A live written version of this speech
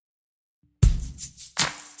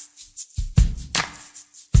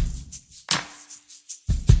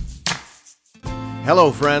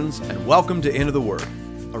Hello, friends, and welcome to Into the Word,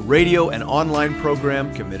 a radio and online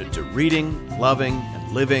program committed to reading, loving,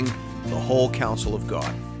 and living the whole counsel of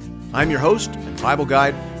God. I'm your host and Bible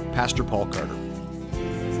guide, Pastor Paul Carter.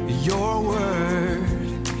 Your word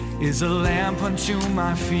is a lamp unto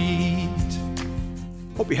my feet.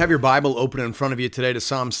 Hope you have your Bible open in front of you today to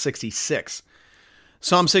Psalm 66.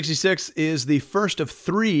 Psalm 66 is the first of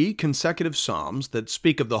three consecutive psalms that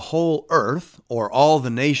speak of the whole earth, or all the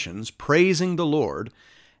nations, praising the Lord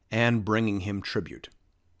and bringing him tribute.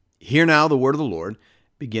 Hear now the word of the Lord,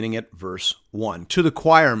 beginning at verse 1. To the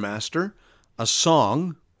choir master, a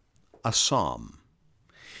song, a psalm.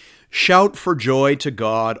 Shout for joy to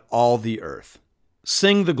God, all the earth.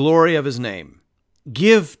 Sing the glory of his name.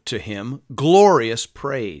 Give to him glorious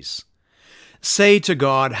praise. Say to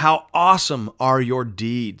God, how awesome are your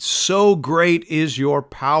deeds. So great is your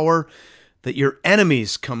power that your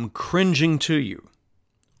enemies come cringing to you.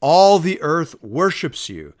 All the earth worships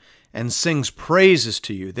you and sings praises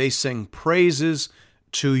to you. They sing praises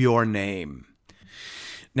to your name.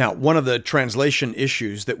 Now, one of the translation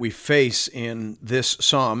issues that we face in this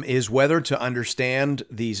psalm is whether to understand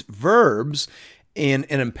these verbs in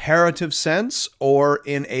an imperative sense or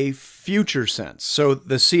in a future sense. So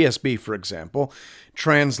the CSB, for example,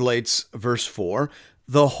 translates verse 4,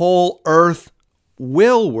 the whole earth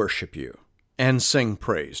will worship you and sing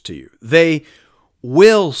praise to you. They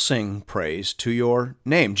will sing praise to your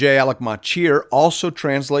name. J. Alec Machir also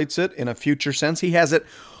translates it in a future sense. He has it,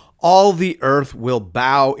 all the earth will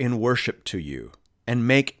bow in worship to you and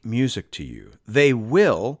make music to you. They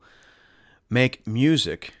will make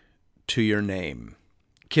music to your name.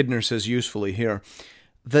 Kidner says usefully here,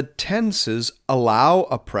 the tenses allow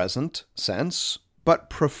a present sense, but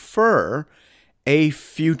prefer a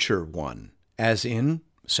future one, as in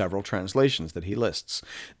several translations that he lists.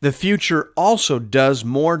 The future also does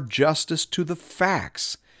more justice to the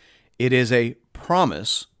facts. It is a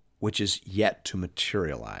promise which is yet to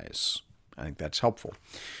materialize. I think that's helpful.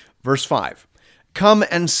 Verse 5, come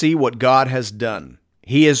and see what God has done.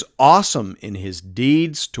 He is awesome in his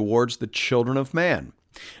deeds towards the children of man.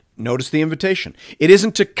 Notice the invitation. It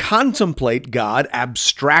isn't to contemplate God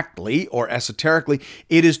abstractly or esoterically.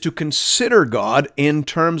 It is to consider God in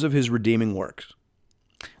terms of his redeeming works.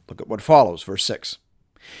 Look at what follows, verse 6.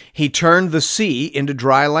 He turned the sea into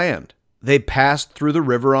dry land. They passed through the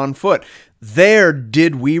river on foot. There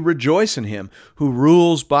did we rejoice in him who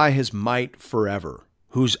rules by his might forever,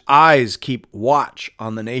 whose eyes keep watch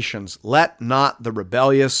on the nations. Let not the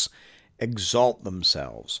rebellious exalt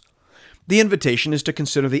themselves. The invitation is to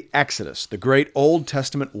consider the Exodus, the great Old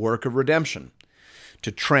Testament work of redemption.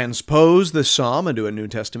 To transpose the psalm into a New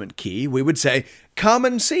Testament key, we would say, come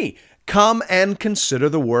and see. Come and consider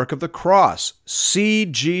the work of the cross. See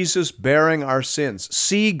Jesus bearing our sins.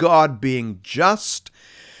 See God being just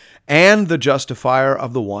and the justifier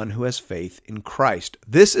of the one who has faith in Christ.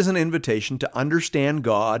 This is an invitation to understand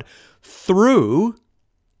God through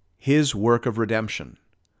his work of redemption.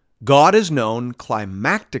 God is known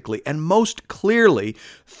climactically and most clearly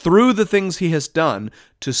through the things he has done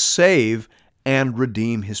to save and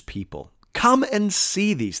redeem his people. Come and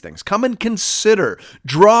see these things. Come and consider.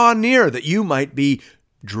 Draw near that you might be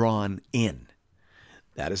drawn in.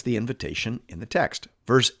 That is the invitation in the text.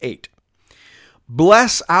 Verse 8.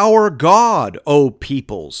 Bless our God, O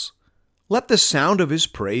peoples. Let the sound of his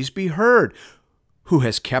praise be heard, who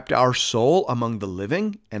has kept our soul among the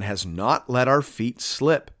living and has not let our feet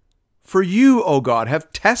slip. For you, O God,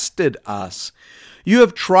 have tested us. You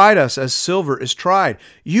have tried us as silver is tried.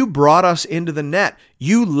 You brought us into the net.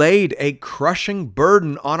 You laid a crushing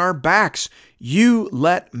burden on our backs. You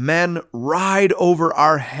let men ride over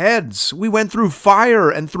our heads. We went through fire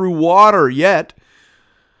and through water, yet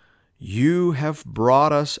you have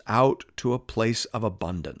brought us out to a place of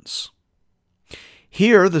abundance.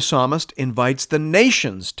 Here, the psalmist invites the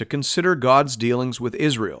nations to consider God's dealings with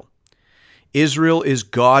Israel. Israel is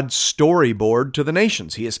God's storyboard to the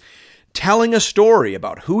nations. He is telling a story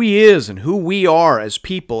about who he is and who we are as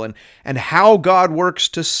people and how God works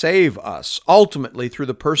to save us, ultimately through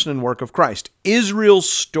the person and work of Christ.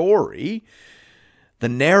 Israel's story, the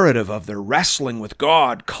narrative of their wrestling with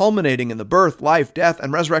God, culminating in the birth, life, death,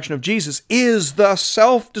 and resurrection of Jesus, is the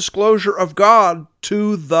self-disclosure of God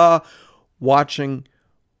to the watching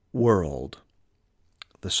world.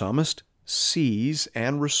 The psalmist sees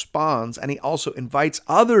and responds, and he also invites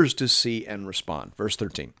others to see and respond. Verse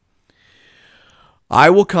 13. I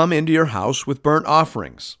will come into your house with burnt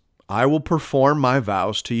offerings. I will perform my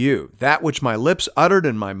vows to you, that which my lips uttered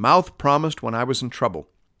and my mouth promised when I was in trouble.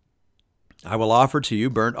 I will offer to you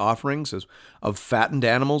burnt offerings of fattened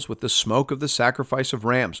animals with the smoke of the sacrifice of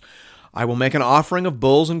rams. I will make an offering of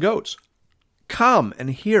bulls and goats. Come and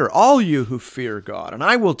hear, all you who fear God, and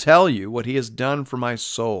I will tell you what he has done for my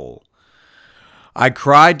soul. I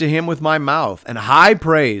cried to him with my mouth, and high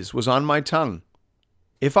praise was on my tongue.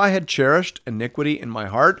 If I had cherished iniquity in my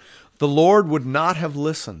heart, the Lord would not have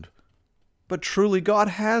listened. But truly God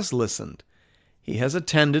has listened. He has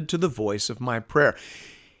attended to the voice of my prayer.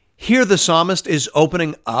 Here the psalmist is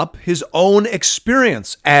opening up his own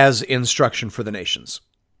experience as instruction for the nations.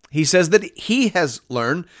 He says that he has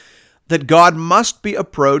learned that God must be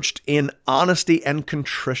approached in honesty and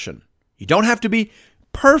contrition. You don't have to be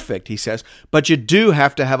perfect, he says, but you do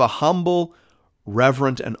have to have a humble,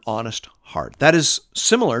 reverent, and honest heart. That is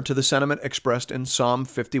similar to the sentiment expressed in Psalm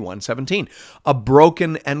 51:17. A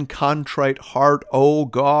broken and contrite heart, O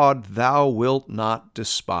God, thou wilt not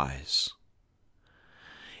despise.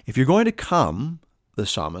 If you're going to come, the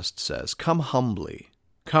psalmist says, come humbly,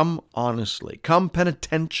 come honestly, come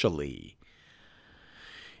penitentially.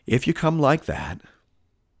 If you come like that,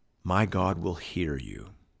 my God will hear you.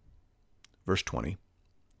 Verse 20,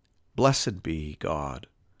 blessed be God,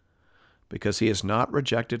 because he has not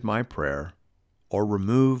rejected my prayer or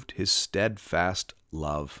removed his steadfast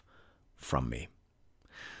love from me.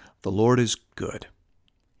 The Lord is good.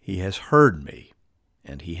 He has heard me,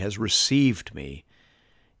 and he has received me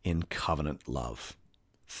in covenant love.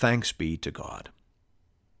 Thanks be to God.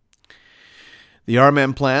 The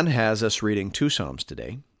RMM plan has us reading 2 Psalms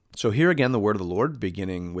today. So hear again the word of the Lord,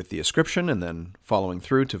 beginning with the ascription and then following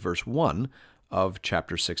through to verse 1 of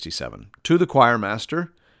chapter 67. To the choir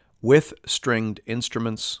master, with stringed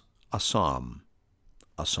instruments, a psalm,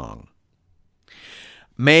 a song.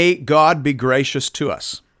 May God be gracious to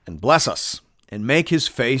us and bless us and make his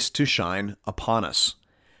face to shine upon us,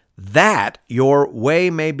 that your way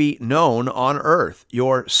may be known on earth,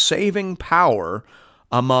 your saving power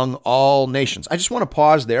among all nations. I just want to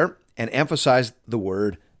pause there and emphasize the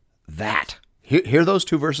word that. Hear those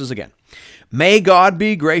 2 verses again. May God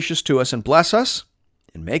be gracious to us and bless us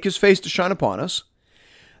and make his face to shine upon us,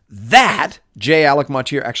 that, J. Alec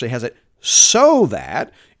Mottier actually has it, so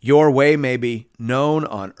that your way may be known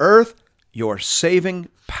on earth, your saving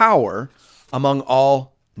power among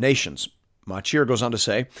all nations. Mottier goes on to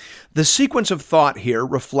say, the sequence of thought here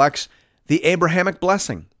reflects the Abrahamic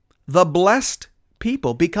blessing. The blessed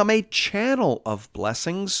people become a channel of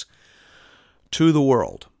blessings to the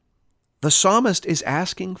world. The psalmist is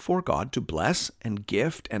asking for God to bless and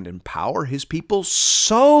gift and empower his people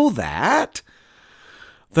so that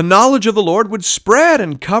the knowledge of the Lord would spread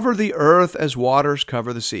and cover the earth as waters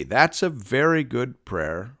cover the sea. That's a very good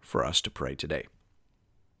prayer for us to pray today.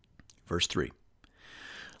 Verse 3.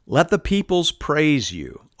 Let the peoples praise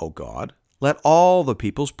you, O God. Let all the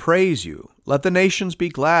peoples praise you. Let the nations be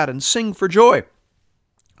glad and sing for joy.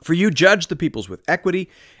 For you judge the peoples with equity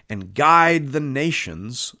and guide the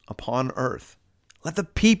nations upon earth. Let the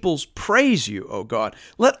peoples praise you, O God.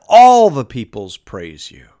 Let all the peoples praise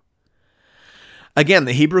you. Again,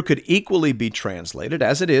 the Hebrew could equally be translated,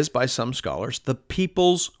 as it is by some scholars, the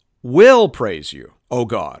peoples will praise you, O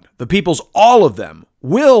God. The peoples, all of them,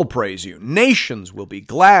 will praise you. Nations will be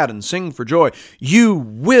glad and sing for joy. You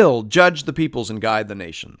will judge the peoples and guide the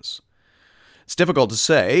nations. It's difficult to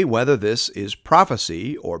say whether this is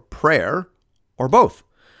prophecy or prayer or both.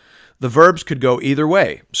 The verbs could go either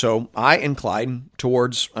way, so I incline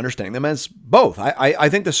towards understanding them as both. I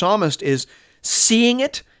think the psalmist is seeing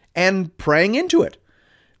it and praying into it.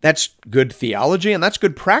 That's good theology and that's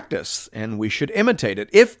good practice, and we should imitate it.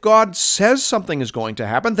 If God says something is going to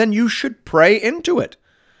happen, then you should pray into it.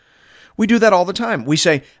 We do that all the time. We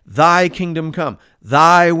say, thy kingdom come,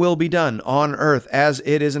 thy will be done on earth as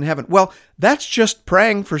it is in heaven. Well, that's just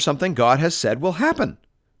praying for something God has said will happen.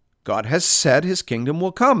 God has said his kingdom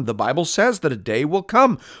will come. The Bible says that a day will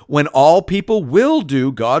come when all people will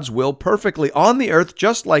do God's will perfectly on the earth,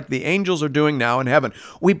 just like the angels are doing now in heaven.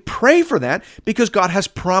 We pray for that because God has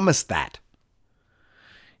promised that.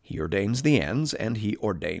 He ordains the ends and he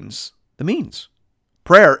ordains the means.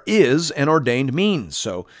 Prayer is an ordained means,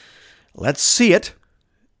 so let's see it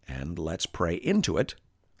and let's pray into it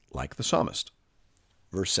like the psalmist.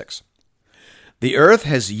 Verse 6. The earth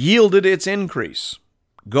has yielded its increase.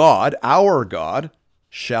 God, our God,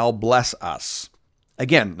 shall bless us.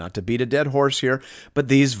 Again, not to beat a dead horse here, but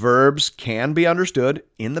these verbs can be understood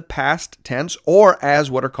in the past tense or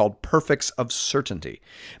as what are called perfects of certainty,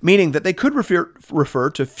 meaning that they could refer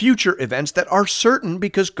to future events that are certain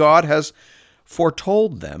because God has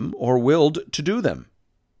foretold them or willed to do them.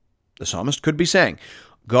 The psalmist could be saying,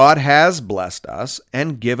 God has blessed us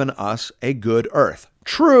and given us a good earth.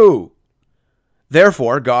 True.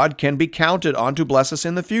 Therefore, God can be counted on to bless us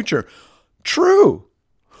in the future. True.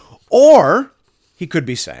 Or he could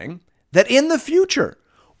be saying that in the future,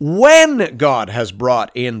 when God has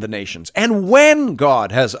brought in the nations and when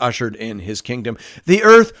God has ushered in his kingdom, the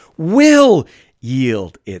earth will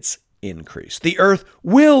yield its increase. The earth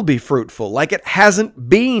will be fruitful like it hasn't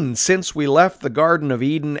been since we left the Garden of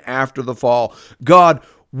Eden after the fall. God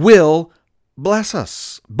will bless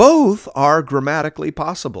us. Both are grammatically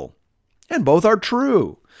possible, and both are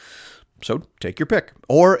true. So take your pick,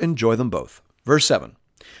 or enjoy them both. Verse 7,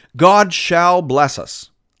 God shall bless us.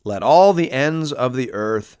 Let all the ends of the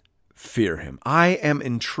earth fear him. I am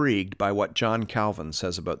intrigued by what John Calvin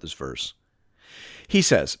says about this verse. He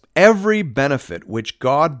says, every benefit which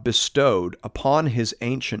God bestowed upon his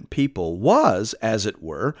ancient people was, as it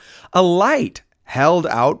were, a light held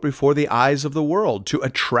out before the eyes of the world to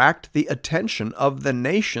attract the attention of the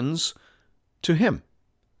nations to him.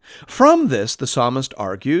 From this, the psalmist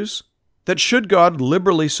argues that should God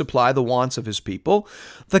liberally supply the wants of his people,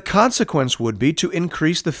 the consequence would be to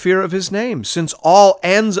increase the fear of his name, since all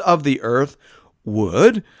ends of the earth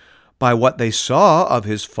would, by what they saw of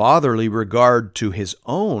his fatherly regard to his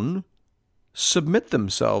own, submit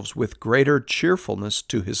themselves with greater cheerfulness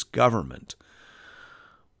to his government.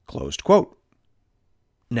 Closed quote.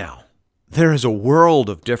 Now, there is a world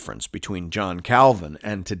of difference between John Calvin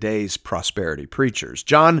and today's prosperity preachers.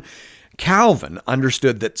 John Calvin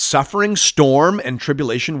understood that suffering, storm, and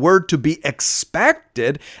tribulation were to be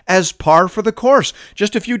expected as par for the course.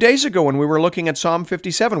 Just a few days ago when we were looking at Psalm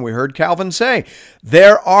 57, we heard Calvin say,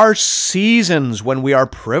 there are seasons when we are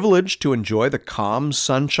privileged to enjoy the calm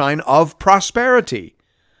sunshine of prosperity.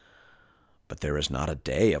 But there is not a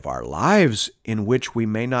day of our lives in which we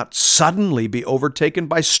may not suddenly be overtaken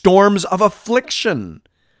by storms of affliction.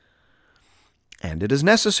 And it is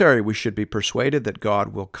necessary we should be persuaded that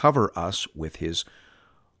God will cover us with his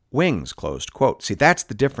wings, closed quote. See, that's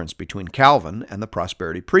the difference between Calvin and the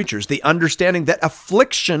prosperity preachers, the understanding that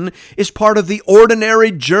affliction is part of the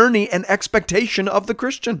ordinary journey and expectation of the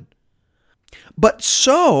Christian. But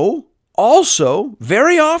so, also,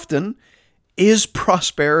 very often, is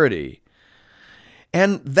prosperity.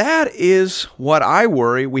 And that is what I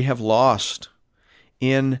worry we have lost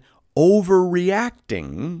in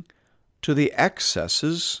overreacting to the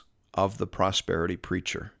excesses of the prosperity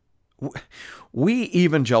preacher. We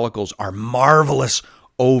evangelicals are marvelous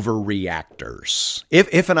overreactors.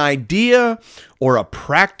 If an idea or a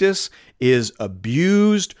practice is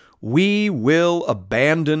abused, we will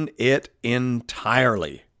abandon it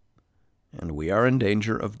entirely. And we are in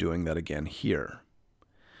danger of doing that again here.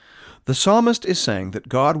 The psalmist is saying that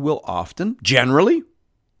God will often, generally,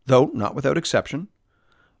 though not without exception,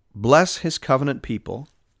 bless his covenant people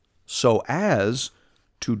so as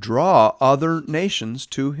to draw other nations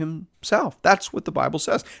to himself. That's what the Bible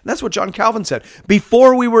says. And that's what John Calvin said.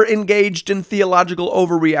 Before we were engaged in theological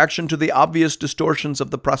overreaction to the obvious distortions of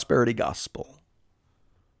the prosperity gospel.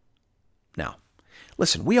 Now,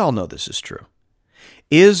 listen, we all know this is true.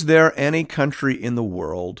 Is there any country in the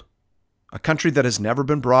world, a country that has never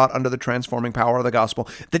been brought under the transforming power of the gospel,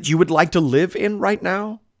 that you would like to live in right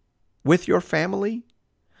now with your family?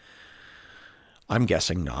 I'm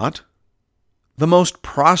guessing not. The most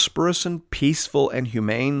prosperous and peaceful and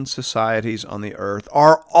humane societies on the earth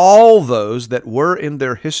are all those that were in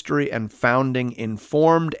their history and founding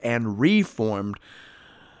informed and reformed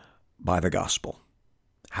by the gospel,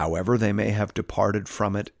 however they may have departed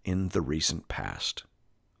from it in the recent past.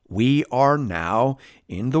 We are now,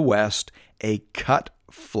 in the West, a cut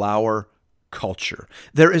flower culture.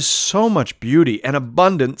 There is so much beauty and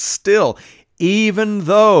abundance still, even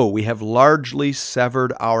though we have largely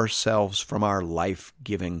severed ourselves from our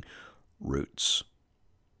life-giving roots.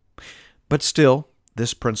 But still,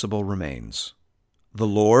 this principle remains. The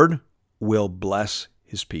Lord will bless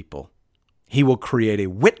his people. He will create a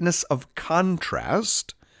witness of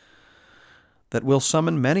contrast that will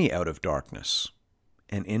summon many out of darkness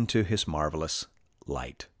and into his marvelous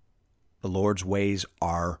light. The Lord's ways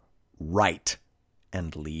are right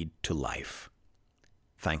and lead to life.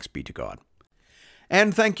 Thanks be to God.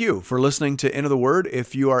 And thank you for listening to Into the Word.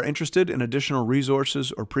 If you are interested in additional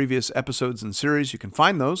resources or previous episodes and series, you can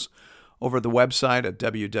find those over at the website at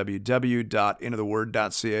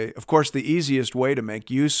www.intotheword.ca. Of course, the easiest way to make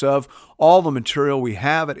use of all the material we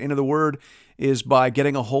have at Into the Word is by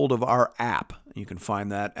getting a hold of our app. You can find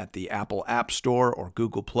that at the Apple App Store or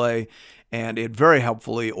Google Play, and it very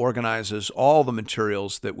helpfully organizes all the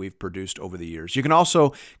materials that we've produced over the years. You can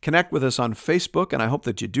also connect with us on Facebook, and I hope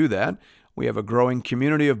that you do that. We have a growing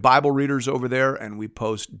community of Bible readers over there, and we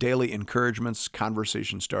post daily encouragements,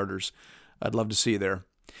 conversation starters. I'd love to see you there.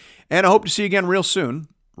 And I hope to see you again real soon,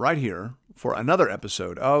 right here, for another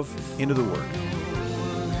episode of Into the Word.